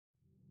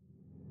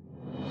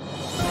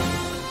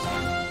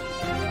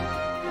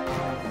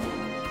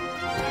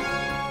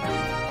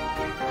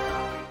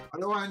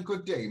and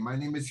good day. My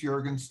name is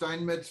Jürgen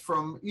Steinmetz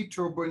from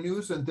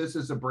eTurboNews, and this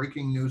is a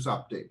breaking news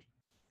update.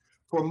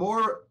 For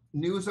more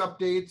news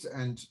updates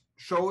and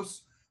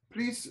shows,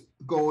 please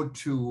go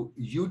to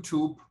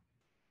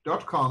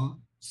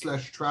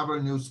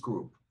youtube.com/travel news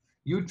group.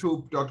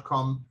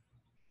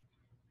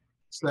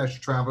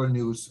 youtube.com/travel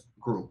news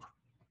group.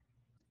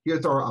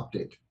 Here's our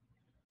update.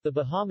 The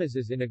Bahamas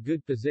is in a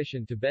good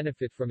position to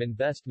benefit from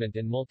investment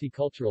and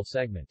multicultural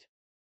segment.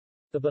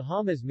 The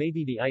Bahamas may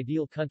be the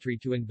ideal country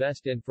to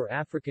invest in for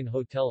African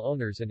hotel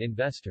owners and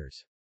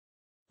investors.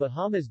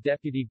 Bahamas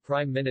Deputy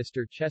Prime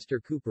Minister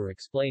Chester Cooper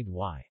explained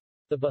why.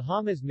 The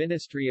Bahamas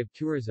Ministry of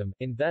Tourism,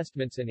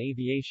 Investments and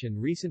Aviation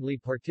recently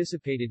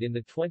participated in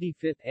the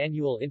 25th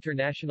Annual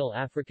International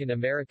African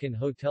American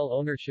Hotel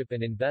Ownership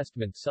and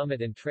Investment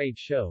Summit and Trade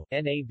Show,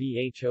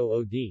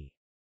 NABHOOD.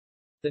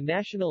 The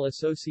National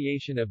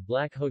Association of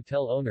Black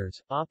Hotel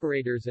Owners,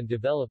 Operators and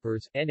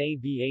Developers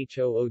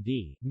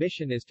NABHOOD,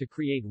 mission is to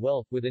create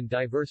wealth within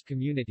diverse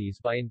communities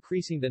by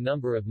increasing the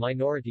number of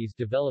minorities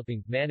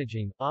developing,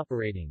 managing,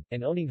 operating,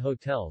 and owning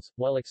hotels,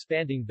 while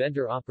expanding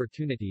vendor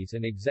opportunities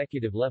and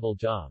executive-level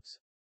jobs.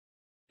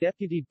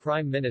 Deputy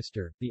Prime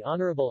Minister, the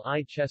Honorable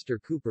I. Chester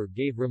Cooper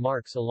gave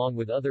remarks along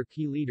with other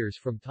key leaders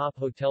from top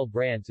hotel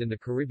brands in the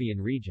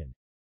Caribbean region.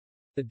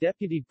 The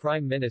Deputy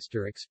Prime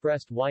Minister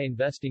expressed why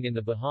investing in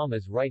the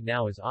Bahamas right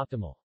now is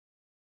optimal.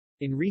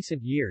 In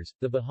recent years,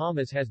 the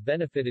Bahamas has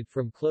benefited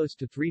from close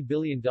to $3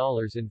 billion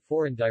in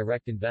foreign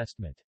direct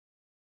investment.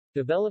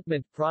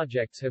 Development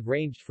projects have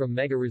ranged from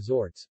mega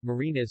resorts,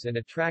 marinas and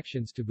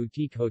attractions to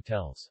boutique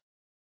hotels.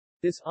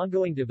 This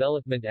ongoing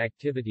development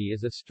activity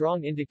is a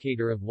strong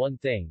indicator of one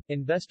thing,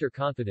 investor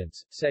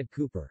confidence, said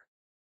Cooper.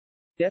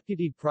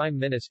 Deputy Prime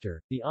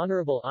Minister, the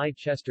Honorable I.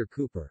 Chester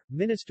Cooper,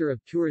 Minister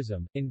of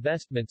Tourism,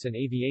 Investments and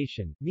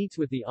Aviation, meets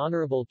with the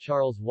Honorable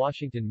Charles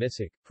Washington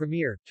Missick,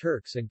 Premier,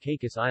 Turks and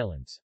Caicos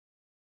Islands.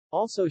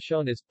 Also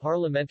shown as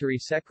Parliamentary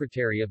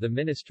Secretary of the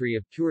Ministry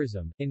of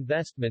Tourism,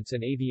 Investments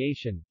and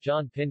Aviation,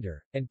 John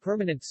Pinder, and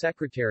Permanent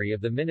Secretary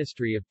of the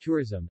Ministry of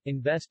Tourism,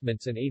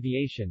 Investments and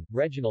Aviation,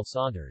 Reginald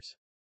Saunders.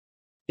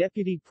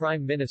 Deputy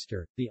Prime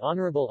Minister, the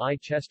Honorable I.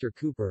 Chester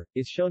Cooper,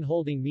 is shown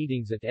holding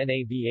meetings at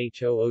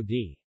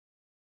NABHOOD.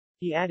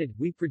 He added,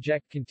 "We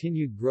project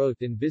continued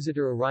growth in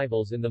visitor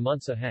arrivals in the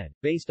months ahead,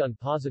 based on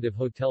positive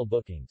hotel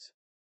bookings.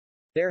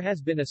 There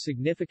has been a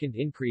significant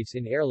increase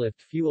in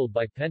airlift fueled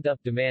by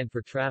pent-up demand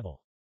for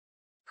travel.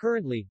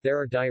 Currently, there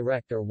are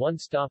direct or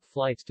one-stop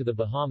flights to the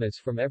Bahamas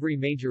from every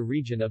major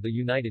region of the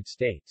United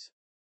States."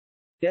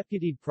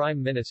 Deputy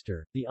Prime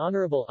Minister, the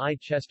Honorable I.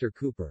 Chester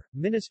Cooper,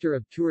 Minister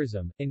of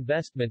Tourism,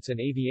 Investments and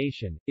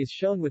Aviation, is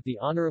shown with the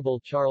Honorable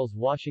Charles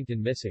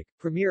Washington Missick,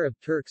 Premier of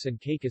Turks and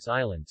Caicos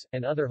Islands,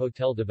 and other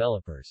hotel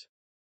developers.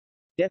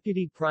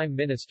 Deputy Prime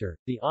Minister,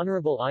 the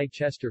Honorable I.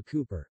 Chester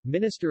Cooper,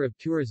 Minister of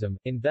Tourism,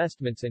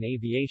 Investments and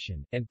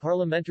Aviation, and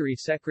Parliamentary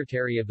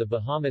Secretary of the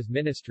Bahamas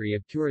Ministry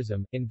of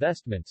Tourism,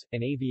 Investments,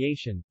 and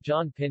Aviation,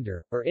 John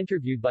Pinder, are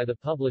interviewed by the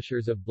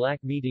publishers of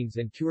Black Meetings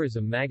and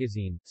Tourism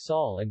magazine,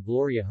 Saul and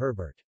Gloria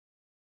Herbert.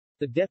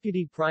 The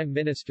Deputy Prime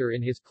Minister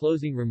in his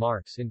closing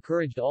remarks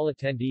encouraged all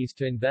attendees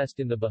to invest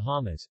in the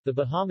Bahamas. The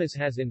Bahamas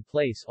has in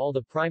place all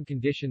the prime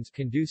conditions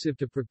conducive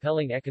to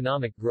propelling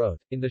economic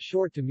growth, in the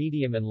short to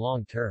medium and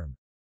long term.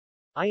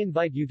 I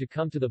invite you to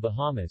come to the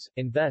Bahamas,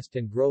 invest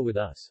and grow with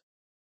us.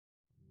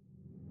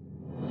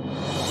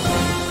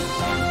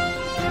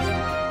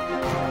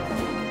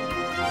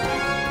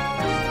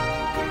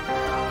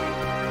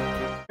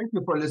 Thank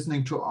you for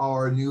listening to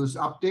our news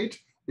update.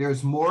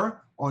 There's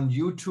more on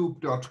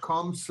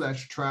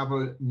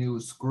youtube.com/travel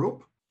news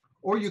group,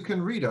 or you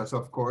can read us,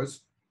 of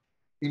course,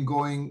 in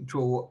going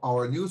to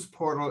our news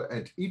portal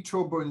at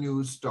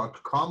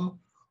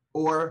eTurboNews.com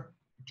or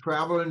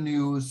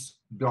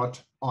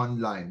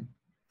travelnews.online.